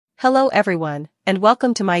Hello everyone, and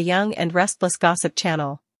welcome to my Young and Restless Gossip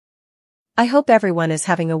channel. I hope everyone is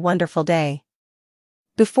having a wonderful day.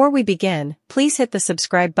 Before we begin, please hit the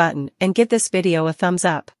subscribe button and give this video a thumbs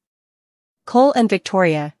up. Cole and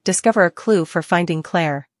Victoria discover a clue for finding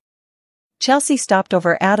Claire. Chelsea stopped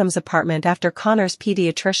over Adam's apartment after Connor's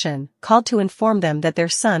pediatrician called to inform them that their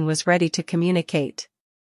son was ready to communicate.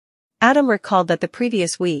 Adam recalled that the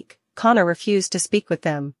previous week, Connor refused to speak with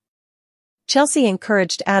them. Chelsea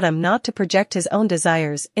encouraged Adam not to project his own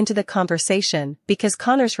desires into the conversation because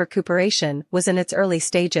Connor's recuperation was in its early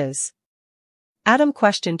stages. Adam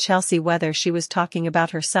questioned Chelsea whether she was talking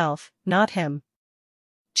about herself, not him.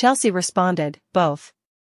 Chelsea responded, both.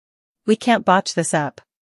 We can't botch this up.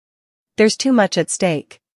 There's too much at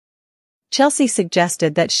stake. Chelsea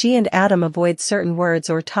suggested that she and Adam avoid certain words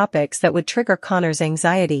or topics that would trigger Connor's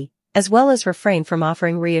anxiety, as well as refrain from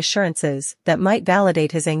offering reassurances that might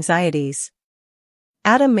validate his anxieties.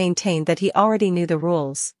 Adam maintained that he already knew the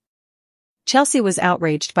rules. Chelsea was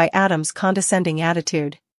outraged by Adam's condescending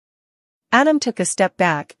attitude. Adam took a step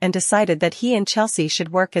back and decided that he and Chelsea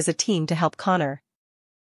should work as a team to help Connor.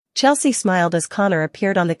 Chelsea smiled as Connor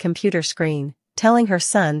appeared on the computer screen, telling her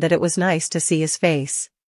son that it was nice to see his face.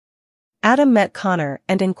 Adam met Connor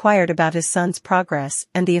and inquired about his son's progress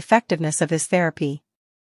and the effectiveness of his therapy.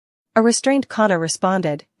 A restrained Connor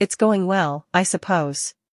responded, "It's going well, I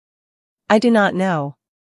suppose." "I do not know."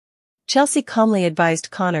 Chelsea calmly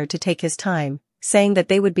advised Connor to take his time, saying that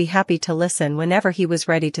they would be happy to listen whenever he was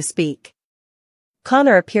ready to speak.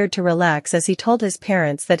 Connor appeared to relax as he told his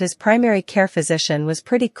parents that his primary care physician was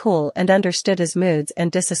pretty cool and understood his moods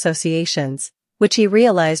and disassociations, which he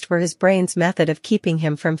realized were his brain's method of keeping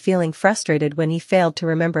him from feeling frustrated when he failed to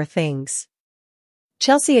remember things.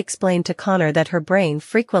 Chelsea explained to Connor that her brain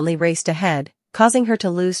frequently raced ahead, causing her to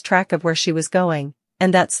lose track of where she was going,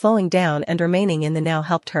 and that slowing down and remaining in the now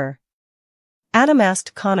helped her. Adam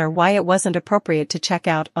asked Connor why it wasn't appropriate to check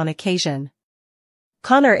out on occasion.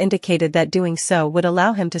 Connor indicated that doing so would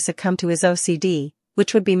allow him to succumb to his OCD,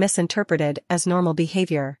 which would be misinterpreted as normal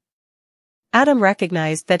behavior. Adam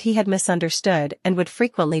recognized that he had misunderstood and would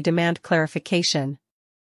frequently demand clarification.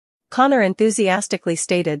 Connor enthusiastically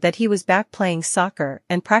stated that he was back playing soccer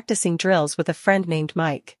and practicing drills with a friend named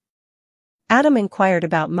Mike. Adam inquired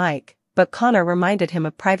about Mike, but Connor reminded him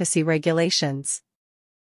of privacy regulations.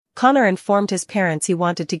 Connor informed his parents he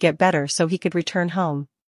wanted to get better so he could return home.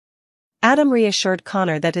 Adam reassured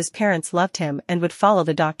Connor that his parents loved him and would follow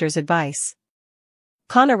the doctor's advice.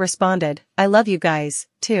 Connor responded, "I love you guys,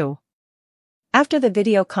 too." After the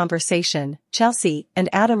video conversation, Chelsea and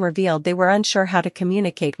Adam revealed they were unsure how to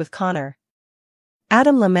communicate with Connor.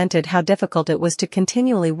 Adam lamented how difficult it was to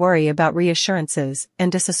continually worry about reassurances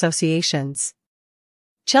and disassociations.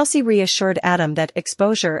 Chelsea reassured Adam that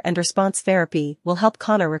exposure and response therapy will help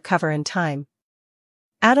Connor recover in time.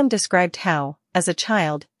 Adam described how, as a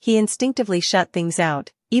child, he instinctively shut things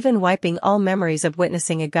out, even wiping all memories of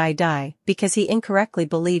witnessing a guy die because he incorrectly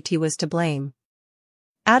believed he was to blame.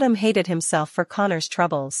 Adam hated himself for Connor's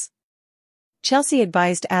troubles. Chelsea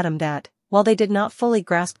advised Adam that, while they did not fully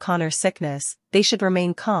grasp Connor's sickness, they should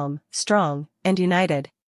remain calm, strong, and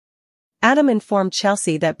united. Adam informed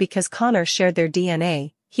Chelsea that because Connor shared their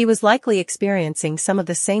DNA, he was likely experiencing some of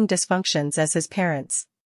the same dysfunctions as his parents.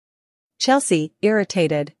 Chelsea,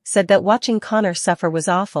 irritated, said that watching Connor suffer was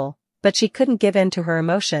awful, but she couldn't give in to her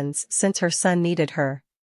emotions since her son needed her.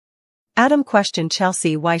 Adam questioned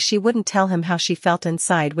Chelsea why she wouldn't tell him how she felt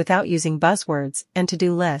inside without using buzzwords and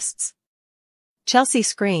to-do lists. Chelsea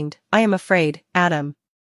screamed, "I am afraid, Adam.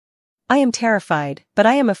 I am terrified, but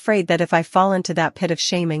I am afraid that if I fall into that pit of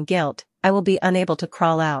shame and guilt, I will be unable to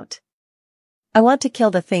crawl out. I want to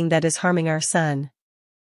kill the thing that is harming our son.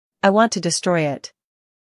 I want to destroy it.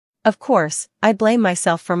 Of course, I blame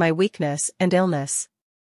myself for my weakness and illness."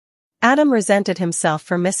 Adam resented himself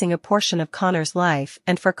for missing a portion of Connor's life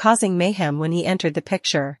and for causing mayhem when he entered the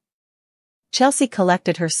picture. Chelsea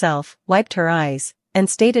collected herself, wiped her eyes,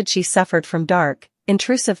 and stated she suffered from dark,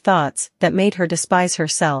 intrusive thoughts that made her despise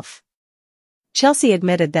herself. Chelsea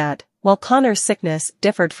admitted that, while Connor's sickness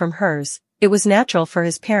differed from hers, it was natural for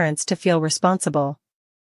his parents to feel responsible.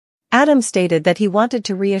 Adam stated that he wanted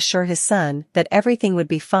to reassure his son that everything would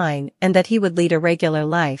be fine and that he would lead a regular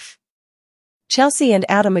life. Chelsea and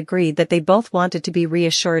Adam agreed that they both wanted to be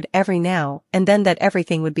reassured every now and then that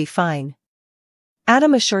everything would be fine.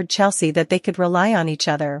 Adam assured Chelsea that they could rely on each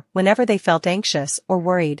other whenever they felt anxious or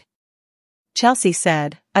worried. Chelsea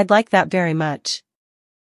said, "I'd like that very much."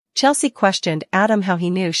 Chelsea questioned Adam how he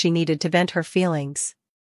knew she needed to vent her feelings.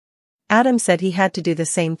 Adam said he had to do the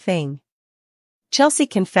same thing. Chelsea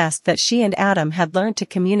confessed that she and Adam had learned to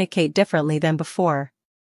communicate differently than before.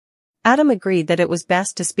 Adam agreed that it was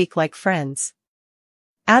best to speak like friends.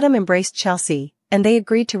 Adam embraced Chelsea, and they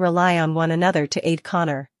agreed to rely on one another to aid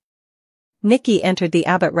Connor. Nikki entered the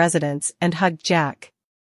Abbott residence and hugged Jack.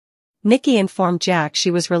 Nikki informed Jack she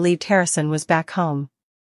was relieved Harrison was back home.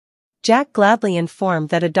 Jack gladly informed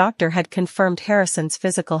that a doctor had confirmed Harrison's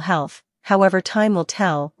physical health, however time will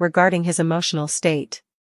tell regarding his emotional state.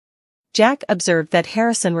 Jack observed that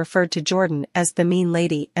Harrison referred to Jordan as the mean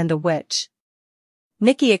lady and a witch.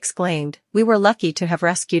 Nikki exclaimed, "We were lucky to have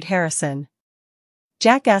rescued Harrison."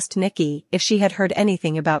 Jack asked Nikki if she had heard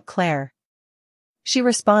anything about Claire. She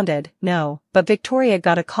responded, "No, but Victoria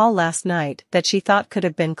got a call last night that she thought could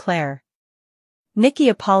have been Claire." Nikki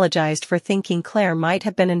apologized for thinking Claire might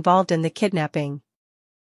have been involved in the kidnapping.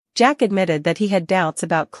 Jack admitted that he had doubts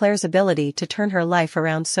about Claire's ability to turn her life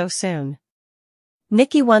around so soon.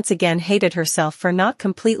 Nikki once again hated herself for not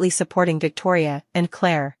completely supporting Victoria and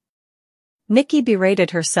Claire. Nikki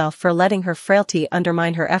berated herself for letting her frailty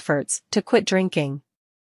undermine her efforts to quit drinking.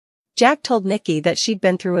 Jack told Nikki that she'd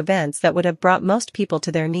been through events that would have brought most people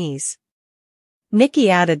to their knees. Nikki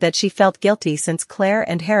added that she felt guilty since Claire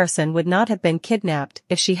and Harrison would not have been kidnapped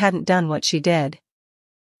if she hadn't done what she did.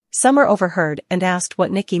 Summer overheard and asked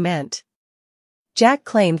what Nikki meant. Jack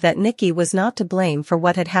claimed that Nikki was not to blame for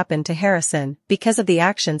what had happened to Harrison because of the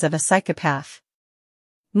actions of a psychopath.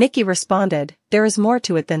 Nikki responded, "There is more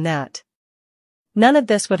to it than that. None of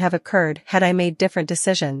this would have occurred had I made different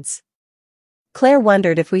decisions." Claire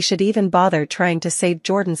wondered if we should even bother trying to save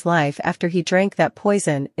Jordan's life after he drank that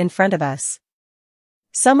poison in front of us.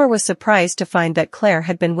 Summer was surprised to find that Claire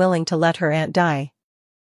had been willing to let her aunt die.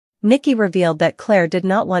 Nikki revealed that Claire did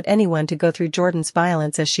not want anyone to go through Jordan's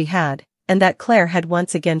violence as she had, and that Claire had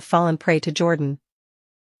once again fallen prey to Jordan.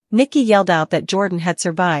 Nikki yelled out that Jordan had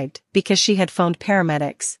survived because she had phoned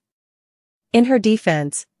paramedics. In her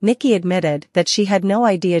defense, Nikki admitted that she had no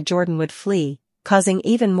idea Jordan would flee, causing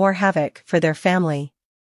even more havoc for their family.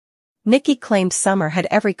 Nikki claimed Summer had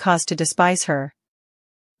every cause to despise her.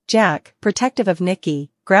 Jack, protective of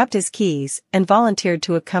Nikki, grabbed his keys and volunteered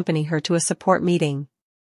to accompany her to a support meeting.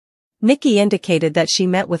 Nikki indicated that she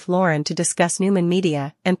met with Lauren to discuss Newman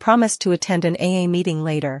Media and promised to attend an AA meeting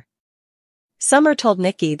later. Summer told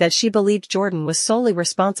Nikki that she believed Jordan was solely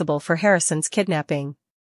responsible for Harrison's kidnapping.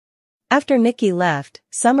 After Nikki left,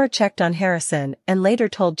 Summer checked on Harrison and later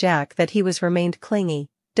told Jack that he was remained clingy,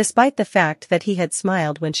 despite the fact that he had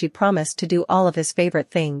smiled when she promised to do all of his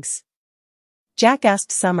favorite things. Jack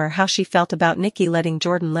asked Summer how she felt about Nikki letting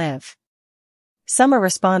Jordan live. Summer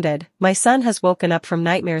responded, "My son has woken up from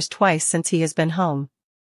nightmares twice since he has been home.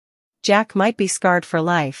 Jack might be scarred for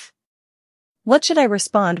life. What should I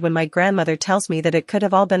respond when my grandmother tells me that it could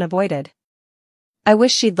have all been avoided? I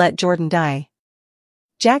wish she'd let Jordan die."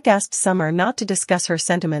 Jack asked Summer not to discuss her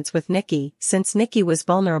sentiments with Nikki since Nikki was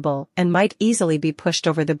vulnerable and might easily be pushed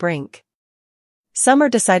over the brink. Summer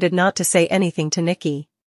decided not to say anything to Nikki.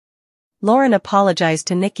 Lauren apologized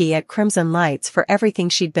to Nikki at Crimson Lights for everything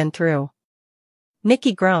she'd been through.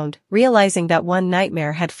 Nikki groaned, realizing that one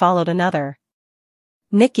nightmare had followed another.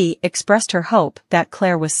 Nikki expressed her hope that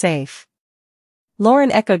Claire was safe.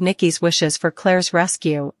 Lauren echoed Nikki's wishes for Claire's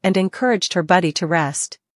rescue and encouraged her buddy to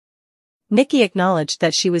rest. Nikki acknowledged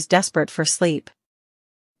that she was desperate for sleep.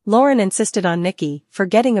 Lauren insisted on Nikki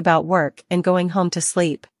forgetting about work and going home to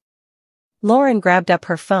sleep. Lauren grabbed up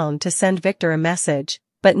her phone to send Victor a message,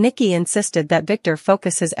 but Nikki insisted that Victor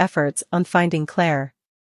focus his efforts on finding Claire.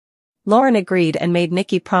 Lauren agreed and made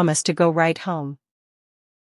Nikki promise to go right home.